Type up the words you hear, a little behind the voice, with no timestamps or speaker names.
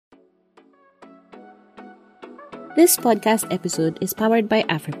This podcast episode is powered by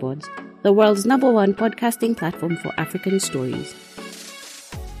AfriPods, the world's #1 podcasting platform for African stories.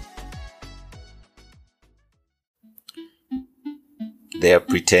 There are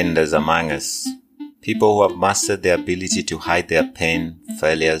pretenders among us, people who have mastered the ability to hide their pain,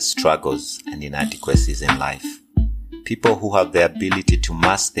 failures, struggles, and inadequacies in life. People who have the ability to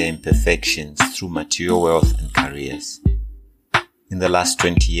mask their imperfections through material wealth and careers. In the last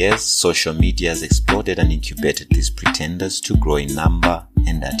 20 years, social media has exploded and incubated these pretenders to grow in number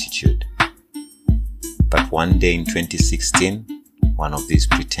and attitude. But one day in 2016, one of these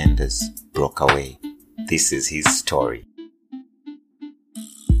pretenders broke away. This is his story.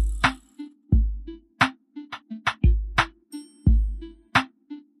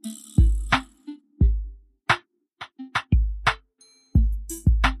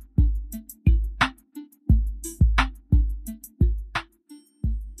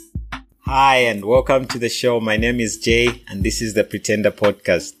 Hi and welcome to the show. My name is Jay and this is the Pretender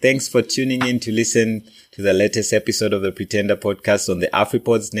Podcast. Thanks for tuning in to listen to the latest episode of the Pretender Podcast on the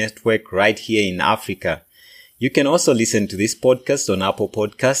AfriPods network right here in Africa. You can also listen to this podcast on Apple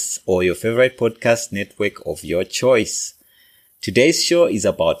Podcasts or your favorite podcast network of your choice. Today's show is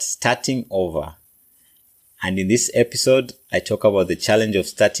about starting over. And in this episode, I talk about the challenge of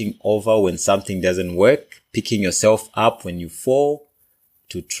starting over when something doesn't work, picking yourself up when you fall,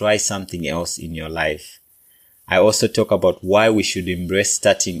 to try something else in your life. I also talk about why we should embrace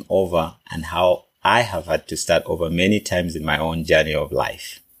starting over and how I have had to start over many times in my own journey of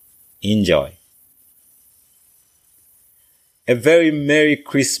life. Enjoy. A very Merry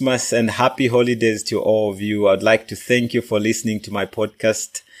Christmas and Happy Holidays to all of you. I'd like to thank you for listening to my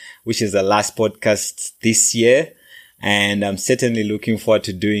podcast, which is the last podcast this year. And I'm certainly looking forward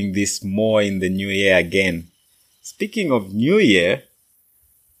to doing this more in the new year again. Speaking of new year,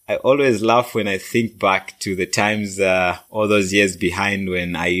 I always laugh when I think back to the times, all those years behind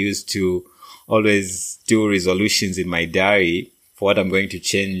when I used to always do resolutions in my diary for what I'm going to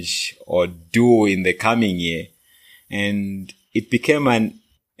change or do in the coming year. And it became an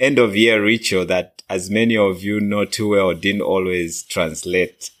end of year ritual that, as many of you know too well, didn't always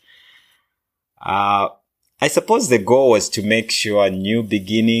translate. I suppose the goal was to make sure new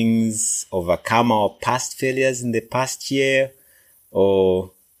beginnings overcome our past failures in the past year,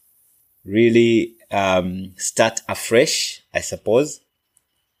 or really start afresh, I suppose.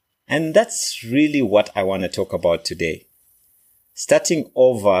 And that's really what I want to talk about today. Starting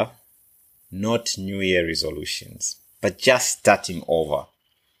over, not New Year resolutions, but just starting over.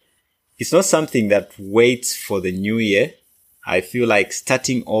 It's not something that waits for the new year. I feel like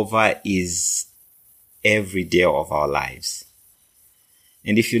starting over is every day of our lives.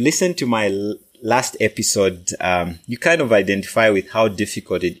 And if you listen to my last episode, you kind of identify with how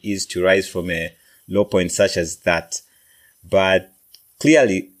difficult it is to rise from a low point such as that. But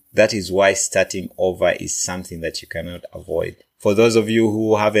clearly, that is why starting over is something that you cannot avoid. For those of you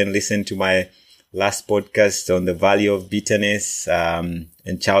who haven't listened to my last podcast on the value of bitterness and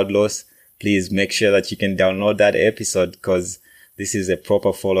child loss, please make sure that you can download that episode because this is a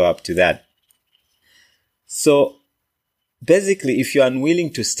proper follow-up to that. So, basically, if you're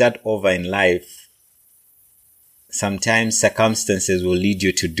unwilling to start over in life, sometimes circumstances will lead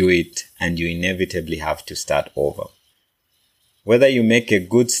you to do it and you inevitably have to start over. Whether you make a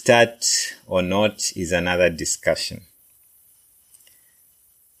good start or not is another discussion.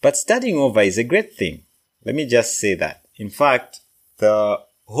 But starting over is a great thing. Let me just say that. In fact, the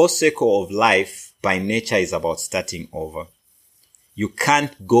whole circle of life by nature is about starting over. You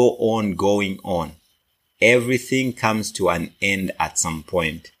can't go on going on. Everything comes to an end at some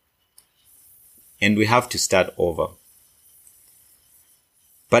point. And we have to start over.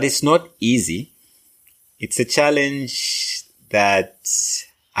 But it's not easy. It's a challenge that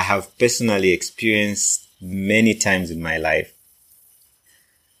I have personally experienced many times in my life.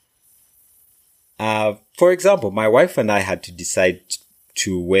 For example, my wife and I had to decide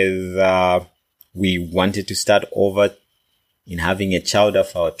to whether we wanted to start over in having a child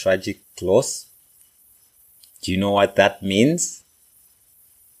of our tragic loss. Do you know what that means?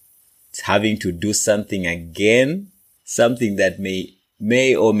 It's having to do something again, something that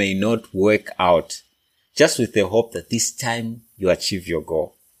may or may not work out, just with the hope that this time you achieve your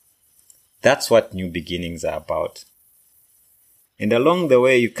goal. That's what new beginnings are about. And along the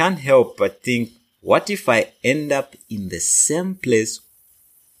way, you can't help but think, what if I end up in the same place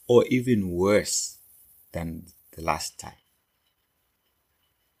or even worse than the last time?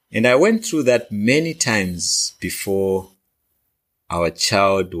 And I went through that many times before our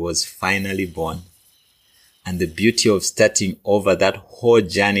child was finally born. And the beauty of starting over, that whole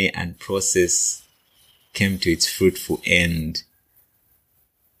journey and process came to its fruitful end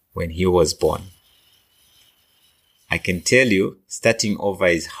when he was born. I can tell you, starting over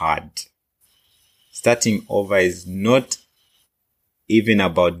is hard. Starting over is not even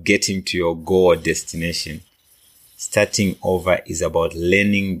about getting to your goal or destination. Starting over is about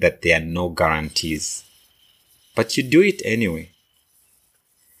learning that there are no guarantees. But you do it anyway.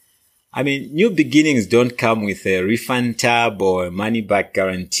 I mean, new beginnings don't come with a refund tab or a money back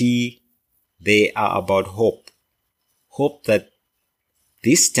guarantee. They are about hope. Hope that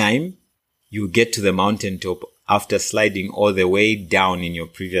this time you get to the mountaintop after sliding all the way down in your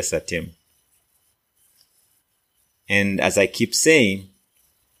previous attempt. And as I keep saying,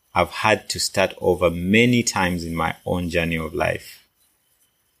 I've had to start over many times in my own journey of life.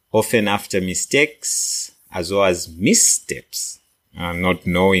 Often after mistakes as well as missteps, not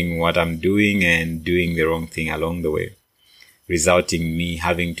knowing what I'm doing and doing the wrong thing along the way, resulting in me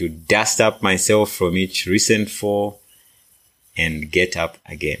having to dust up myself from each recent fall and get up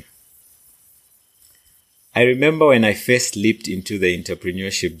again. I remember when I first leaped into the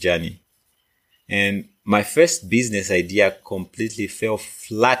entrepreneurship journey, and my first business idea completely fell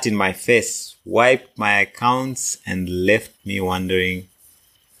flat in my face, wiped my accounts, and left me wondering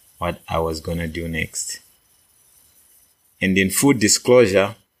what I was gonna do next. And in full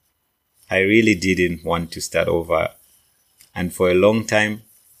disclosure, I really didn't want to start over. And for a long time,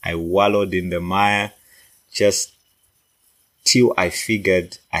 I wallowed in the mire just till I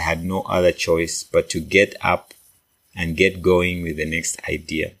figured I had no other choice but to get up and get going with the next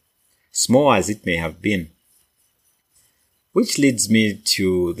idea, small as it may have been. Which leads me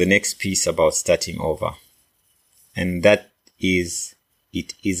to the next piece about starting over. And that is,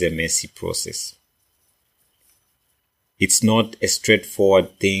 it is a messy process. It's not a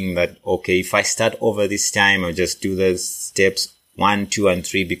straightforward thing that, okay, if I start over this time, I'll just do the steps 1, 2, and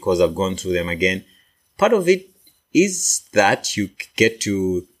 3 because I've gone through them again. Part of it is that you get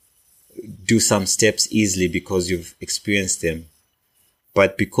to do some steps easily because you've experienced them.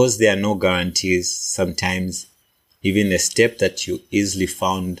 But because there are no guarantees, sometimes even a step that you easily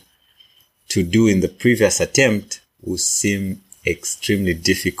found to do in the previous attempt will seem extremely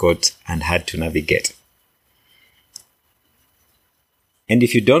difficult and hard to navigate. And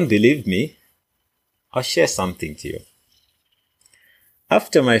if you don't believe me, I'll share something to you.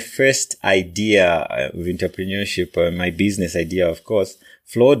 After my first idea of entrepreneurship, my business idea, of course,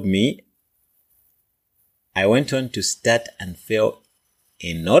 floored me, I went on to start and fail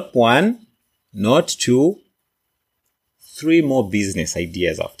in not 1, not 2, 3 more business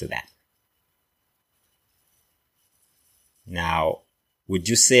ideas after that. Now, would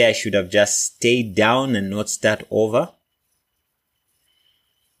you say I should have just stayed down and not start over?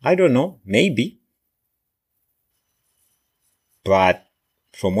 I don't know, maybe. But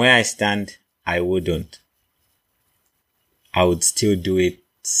from where I stand, I wouldn't. I would still do it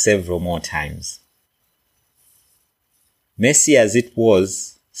several more times. Messy as it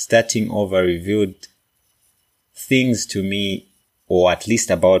was, starting over revealed things to me, or at least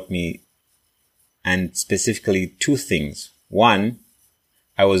about me, and specifically 2 things. 1,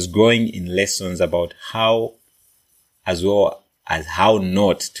 I was growing in lessons about how, as well as how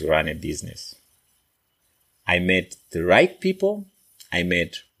not to run a business. I met the right people, I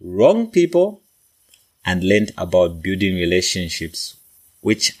met wrong people, and learned about building relationships,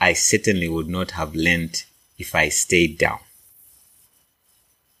 which I certainly would not have learned if I stayed down.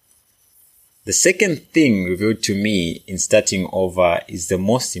 The second thing revealed to me in starting over is the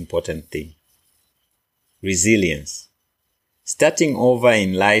most important thing: resilience. Starting over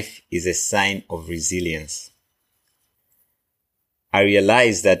in life is a sign of resilience. I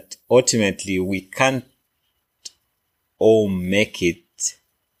realize that ultimately we can't all make it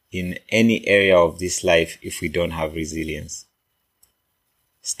in any area of this life if we don't have resilience.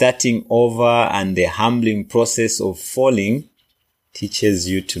 Starting over and the humbling process of falling teaches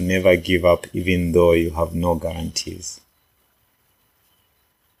you to never give up even though you have no guarantees.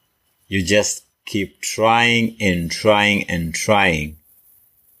 You just keep trying and trying and trying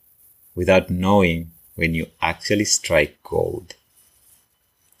without knowing when you actually strike gold.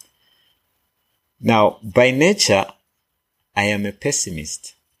 Now, by nature, I am a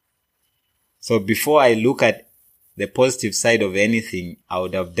pessimist. So before I look at the positive side of anything, I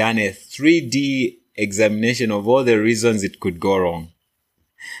would have done a 3D examination of all the reasons it could go wrong.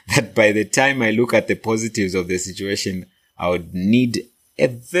 But by the time I look at the positives of the situation, I would need a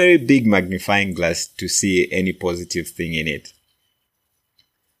very big magnifying glass to see any positive thing in it.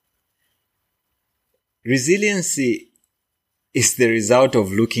 Resiliency is the result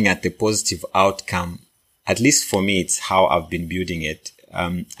of looking at the positive outcome. At least for me, it's how I've been building it.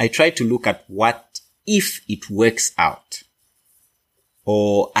 I try to look at what if it works out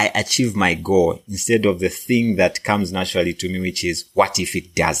or I achieve my goal instead of the thing that comes naturally to me, which is what if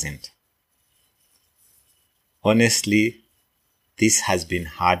it doesn't? Honestly, this has been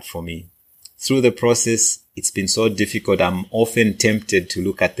hard for me. Through the process, it's been so difficult. I'm often tempted to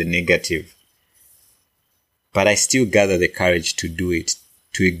look at the negative. But I still gather the courage to do it,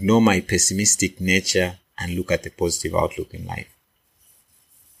 to ignore my pessimistic nature and look at the positive outlook in life.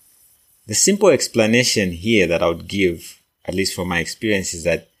 The simple explanation here that I would give, at least from my experience, is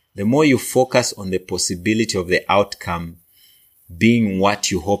that the more you focus on the possibility of the outcome being what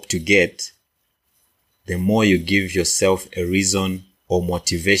you hope to get, the more you give yourself a reason or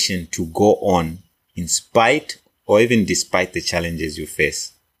motivation to go on in spite or even despite the challenges you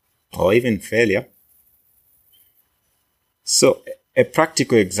face or even failure. So a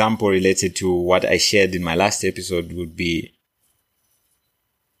practical example related to what I shared in my last episode would be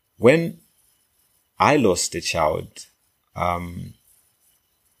when I lost a child,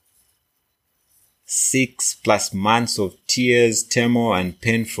 6+ months of tears, turmoil, and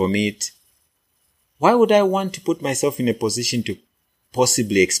pain from it. Why would I want to put myself in a position to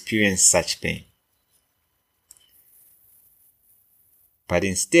possibly experience such pain? But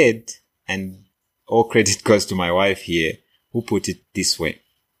instead, and all credit goes to my wife here, who put it this way.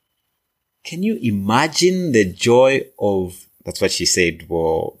 Can you imagine the joy of, that's what she said,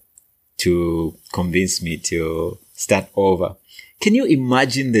 well, to convince me to start over. Can you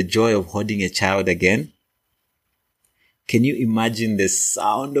imagine the joy of holding a child again? Can you imagine the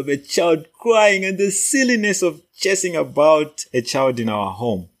sound of a child crying and the silliness of chasing about a child in our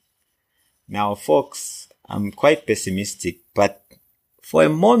home? Now, folks, I'm quite pessimistic, but for a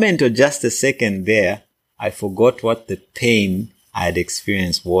moment or just a second there, I forgot what the pain I had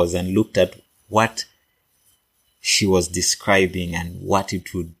experienced was and looked at what she was describing and what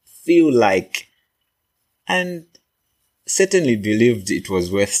it would feel like, and certainly believed it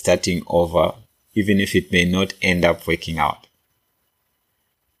was worth starting over, even if it may not end up working out.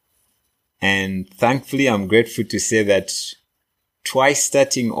 And thankfully, I'm grateful to say that twice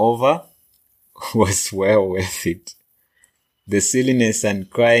starting over was well worth it. The silliness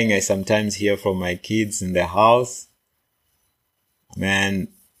and crying I sometimes hear from my kids in the house, man,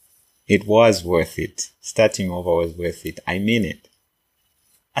 it was worth it. Starting over was worth it. I mean it.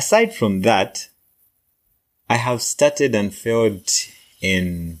 Aside from that, I have started and failed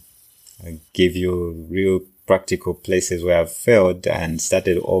in, I give you real practical places where I've failed and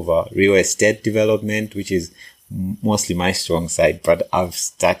started over. Real estate development, which is mostly my strong side, but I've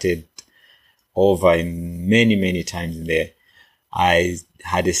started over in many times there. I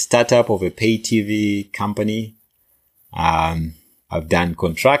had a startup of a pay TV company. I've done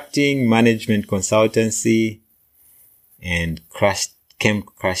contracting, management consultancy, and came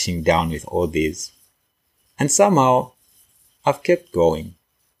crashing down with all these. And somehow I've kept going.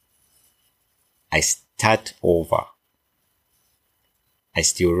 I start over. I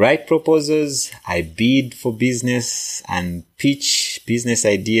still write proposals. I bid for business and pitch business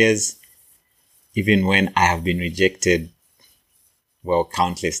ideas, even when I have been rejected, well,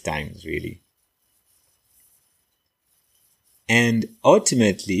 countless times, really. And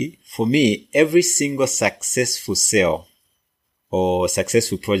ultimately, for me, every single successful sale or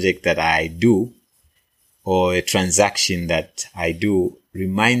successful project that I do or a transaction that I do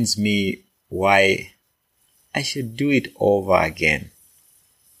reminds me why I should do it over again.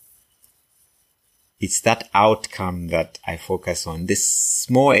 It's that outcome that I focus on, this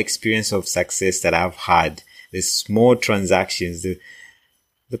small experience of success that I've had, the small transactions, the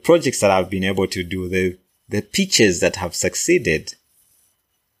projects that I've been able to do, the pitches that have succeeded.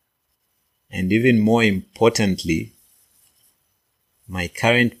 And even more importantly, my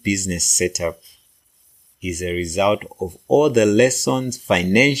current business setup is a result of all the lessons,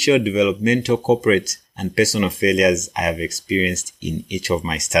 financial, developmental, corporate, and personal failures I have experienced in each of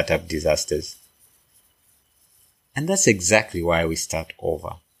my startup disasters. And that's exactly why we start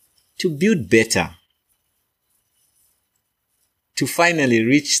over. To build better. To finally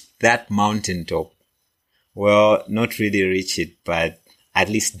reach that mountaintop. Well, not really reach it, but at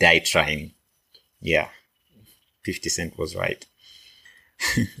least die trying. Yeah, 50 Cent was right.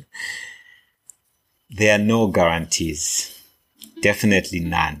 There are no guarantees. Definitely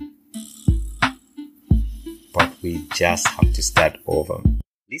none. But we just have to start over.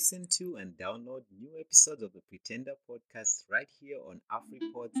 Listen to and download new episodes of the Pretender podcast right here on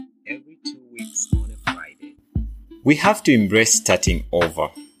AfriPods every 2 weeks on a Friday. We have to embrace starting over.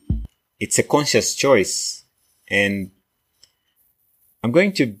 It's a conscious choice, and I'm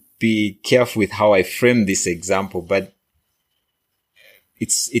going to be careful with how I frame this example, but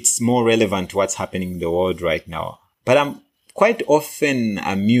it's more relevant to what's happening in the world right now. But I'm quite often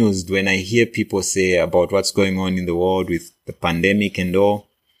amused when I hear people say about what's going on in the world with the pandemic and all.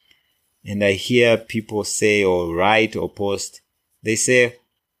 And I hear people say or write or post, they say,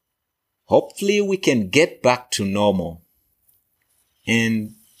 hopefully we can get back to normal.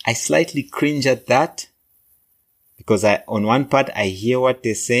 And I slightly cringe at that because on one part, I hear what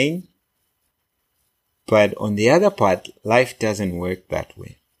they're saying. But on the other part, life doesn't work that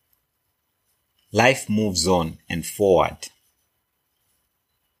way. Life moves on and forward.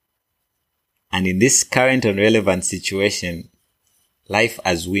 And in this current and relevant situation, life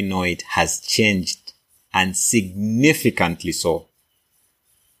as we know it has changed, and significantly so.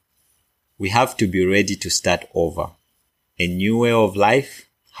 We have to be ready to start over. A new way of life,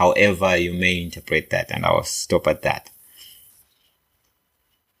 however you may interpret that, and I'll stop at that.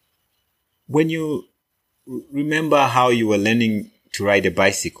 When you remember how you were learning to ride a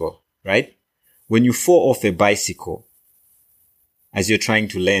bicycle, right? When you fall off a bicycle, as you're trying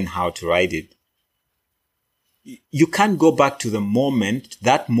to learn how to ride it, you can't go back to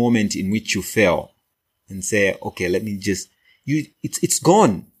that moment in which you fell and say, okay, let me it's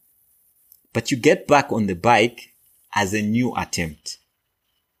gone. But you get back on the bike as a new attempt.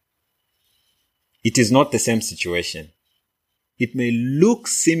 It is not the same situation. It may look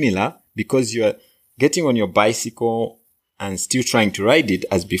similar because you're getting on your bicycle and still trying to ride it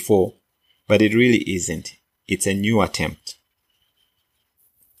as before, but it really isn't. It's a new attempt.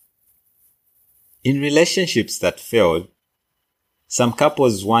 In relationships that failed, some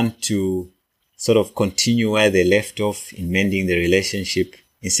couples want to sort of continue where they left off in mending the relationship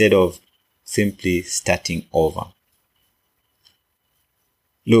instead of simply starting over.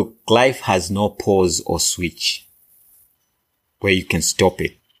 Look, life has no pause or switch where you can stop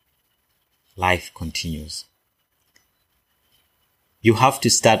it. Life continues. You have to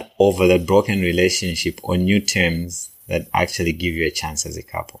start over that broken relationship on new terms that actually give you a chance as a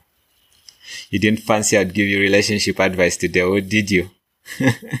couple. You didn't fancy I'd give you relationship advice today, or did you?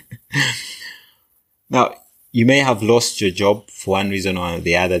 Now, you may have lost your job for one reason or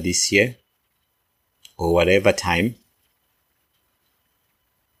the other this year, or whatever time.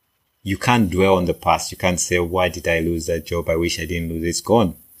 You can't dwell on the past. You can't say, why did I lose that job? I wish I didn't lose it. It's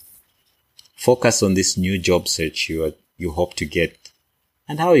gone. Focus on this new job search you hope to get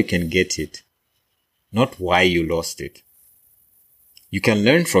and how you can get it, not why you lost it. You can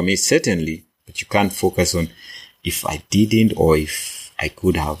learn from it, certainly, but you can't focus on if I didn't or if I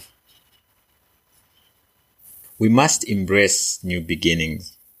could have. We must embrace new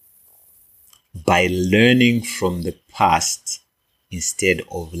beginnings by learning from the past instead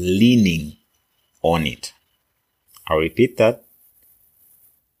of leaning on it. I'll repeat that.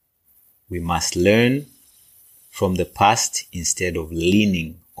 We must learn from the past instead of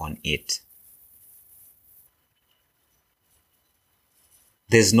leaning on it.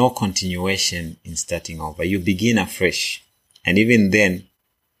 There's no continuation in starting over. You begin afresh. And even then,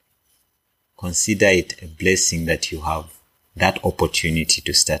 consider it a blessing that you have that opportunity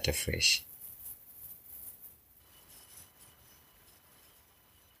to start afresh.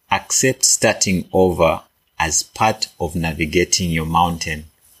 Accept starting over as part of navigating your mountain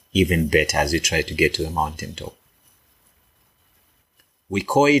even better as you try to get to the mountaintop. We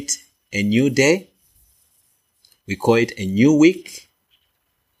call it a new day. We call it a new week.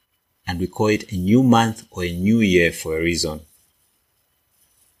 And we call it a new month or a new year for a reason.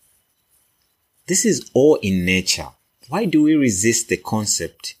 This is all in nature. Why do we resist the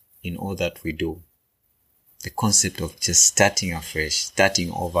concept in all that we do? The concept of just starting afresh,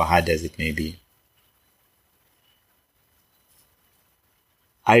 starting over, hard as it may be.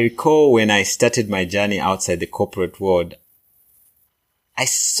 I recall when I started my journey outside the corporate world, I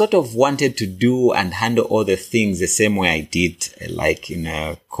sort of wanted to do and handle all the things the same way I did, like in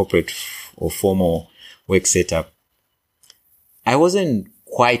a corporate or formal work setup. I wasn't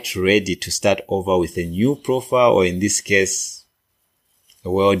quite ready to start over with a new profile, or in this case,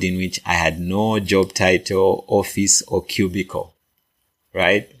 a world in which I had no job title, office, or cubicle,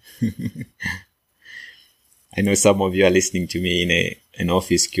 right? I know some of you are listening to me in an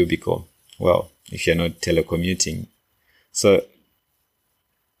office cubicle. Well, if you're not telecommuting. So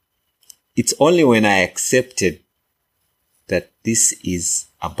it's only when I accepted that this is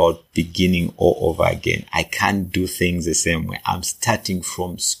about beginning all over again. I can't do things the same way. I'm starting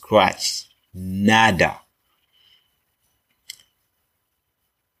from scratch. Nada.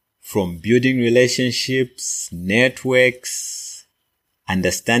 From building relationships, networks,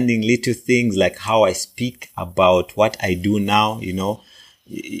 understanding little things like how I speak about what I do now. You know,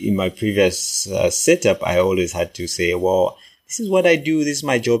 in my previous setup, I always had to say, well, this is what I do. This is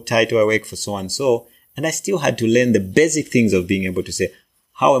my job title. I work for so and so. And I still had to learn the basic things of being able to say,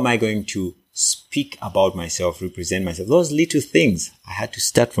 how am I going to speak about myself, represent myself? Those little things I had to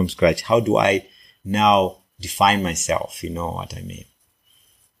start from scratch. How do I now define myself? You know what I mean?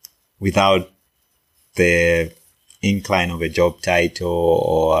 Without the incline of a job title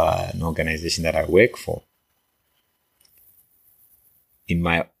or an organization that I work for. In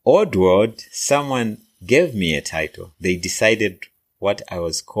my old world, someone gave me a title. They decided what I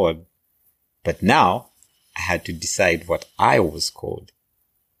was called. But now I had to decide what I was called.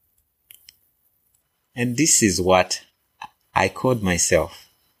 And this is what I called myself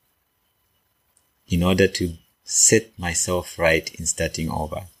in order to set myself right in starting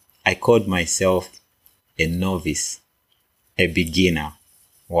over. I called myself a novice, a beginner.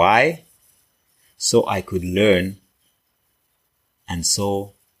 Why? So I could learn and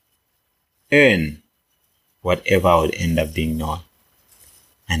so earn whatever I would end up being known.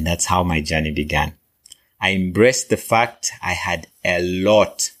 And that's how my journey began. I embraced the fact I had a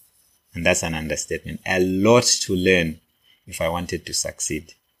lot, and that's an understatement, a lot to learn if I wanted to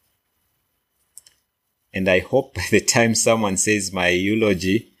succeed. And I hope by the time someone says my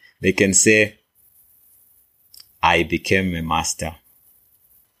eulogy, they can say, I became a master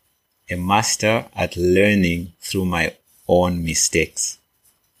at learning through my own mistakes.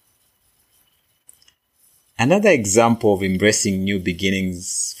 Another example of embracing new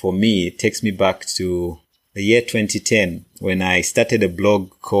beginnings for me takes me back to the year 2010 when I started a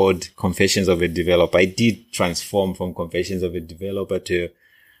blog called Confessions of a Developer. I did transform from Confessions of a Developer to,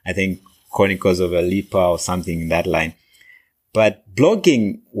 I think, Chronicles of a Leaper or something in that line. But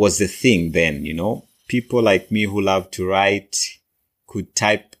blogging was the thing then, you know. People like me who love to write could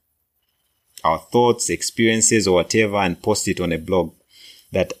type our thoughts, experiences, or whatever and post it on a blog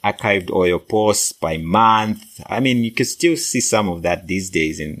that archived all your posts by month. I mean, you can still see some of that these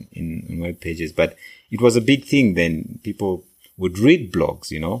days in web pages, but it was a big thing then. People would read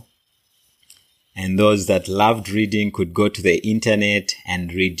blogs, you know, and those that loved reading could go to the internet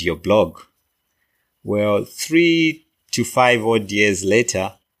and read your blog. Well, 3 to 5 odd years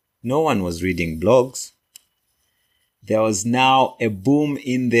later, no one was reading blogs. There was now a boom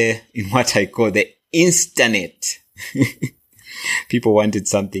in what I call the Instanet. People wanted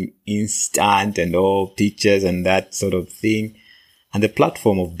something instant and all pictures and that sort of thing. And the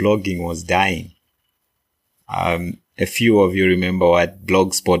platform of blogging was dying. A few of you remember what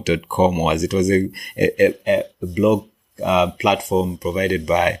blogspot.com was. It was a blog platform provided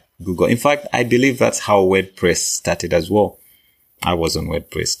by Google. In fact, I believe that's how WordPress started as well. I was on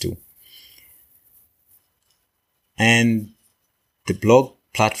WordPress too. And the blog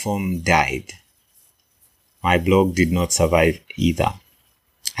platform died. My blog did not survive either.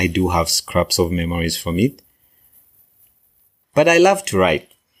 I do have scraps of memories from it. But I love to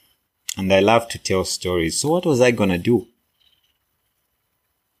write. And I love to tell stories. So what was I going to do?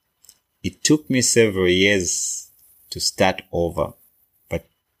 It took me several years to start over. But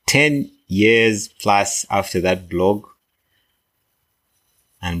 10 years plus after that blog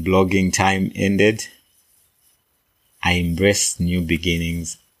and blogging time ended, I embraced new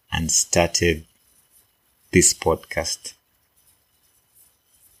beginnings and started this podcast.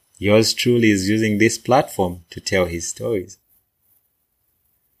 Yours truly is using this platform to tell his stories.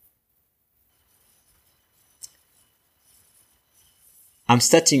 I'm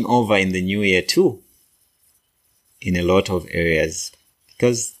starting over in the new year too, in a lot of areas,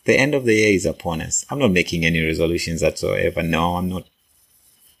 because the end of the year is upon us. I'm not making any resolutions whatsoever. No, I'm not.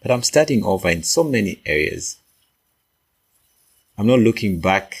 But I'm starting over in so many areas. I'm not looking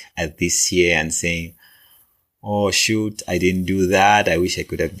back at this year and saying, oh shoot, I didn't do that. I wish I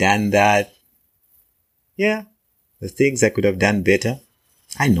could have done that. Yeah, the things I could have done better,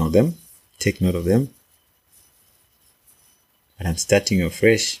 I know them. Take note of them. But I'm starting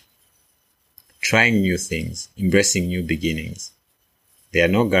afresh, trying new things, embracing new beginnings. There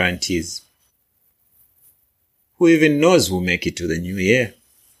are no guarantees. Who even knows who'll make it to the new year?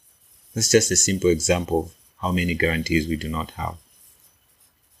 That's just a simple example of how many guarantees we do not have.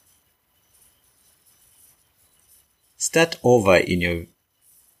 Start over in your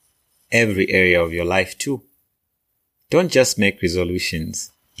every area of your life too. Don't just make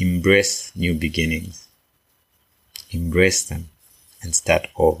resolutions. Embrace new beginnings. Embrace them and start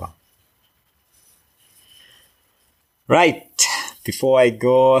over. Right. Before I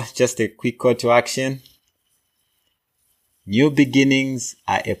go, just a quick call to action. New beginnings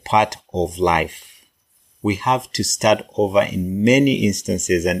are a part of life. We have to start over in many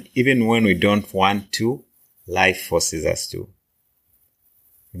instances, and even when we don't want to, life forces us to.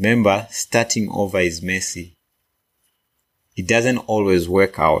 Remember, starting over is messy. It doesn't always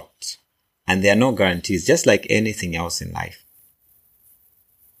work out, and there are no guarantees, just like anything else in life.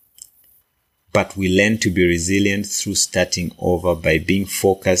 But we learn to be resilient through starting over by being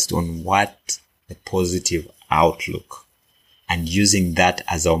focused on what a positive outlook and using that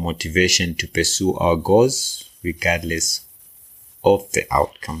as our motivation to pursue our goals regardless of the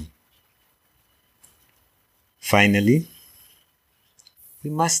outcome. Finally, we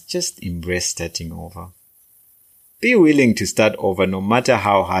must just embrace starting over. Be willing to start over no matter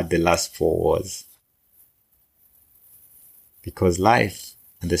how hard the last 4 was. Because life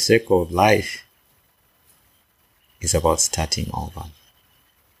and the circle of life is about starting over.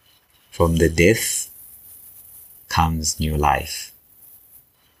 From the death comes new life.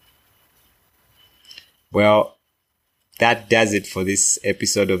 Well, that does it for this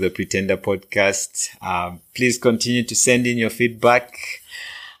episode of the Pretender Podcast. Please continue to send in your feedback.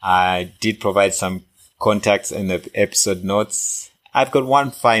 I did provide some contacts in the episode notes. I've got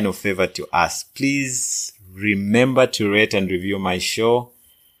one final favor to ask. Please remember to rate and review my show.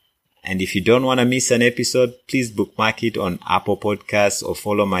 And if you don't want to miss an episode, please bookmark it on Apple Podcasts or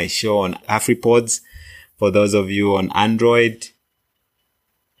follow my show on AfriPods for those of you on Android.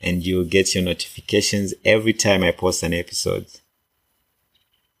 And you'll get your notifications every time I post an episode.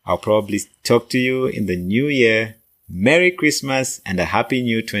 I'll probably talk to you in the new year. Merry Christmas and a happy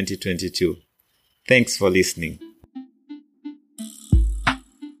new 2022. Thanks for listening.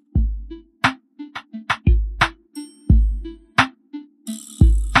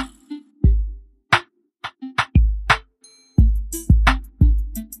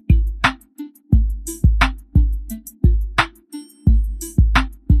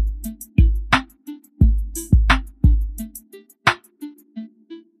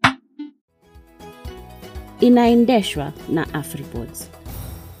 Inaendeshwa na AfriPods.